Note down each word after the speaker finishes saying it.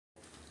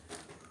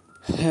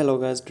Hello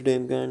guys, today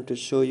I'm going to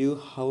show you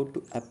how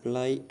to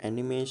apply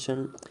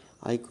animation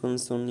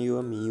icons on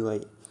your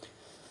MIUI.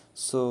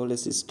 So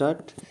let's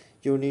start.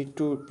 You need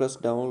to press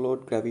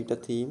download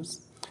Gravita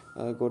themes.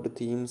 Go to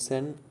themes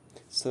and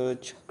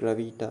search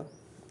Gravita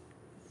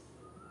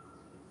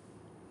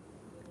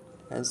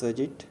and search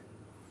it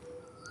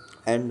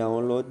and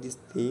download this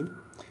theme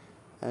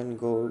and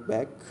go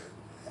back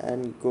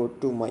and go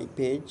to my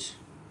page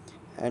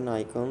and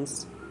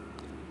icons.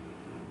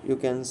 You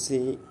can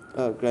see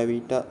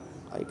Gravita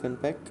icon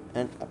pack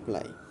and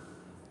apply.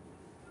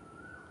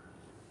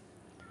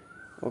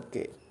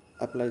 Okay,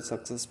 apply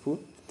successful.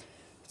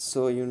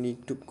 So you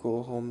need to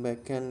go home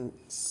back and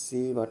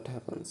see what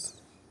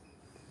happens.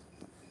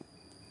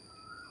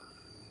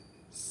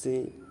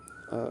 See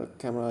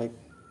camera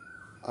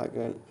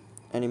icon,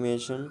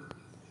 animation,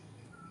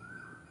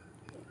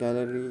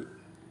 gallery,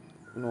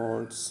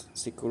 notes,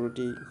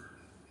 security,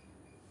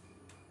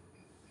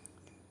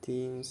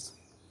 themes,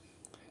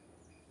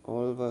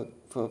 all work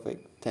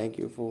perfect. Thank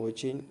you for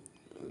watching.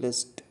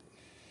 Let's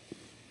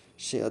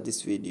share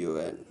this video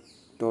and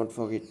don't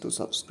forget to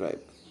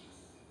subscribe.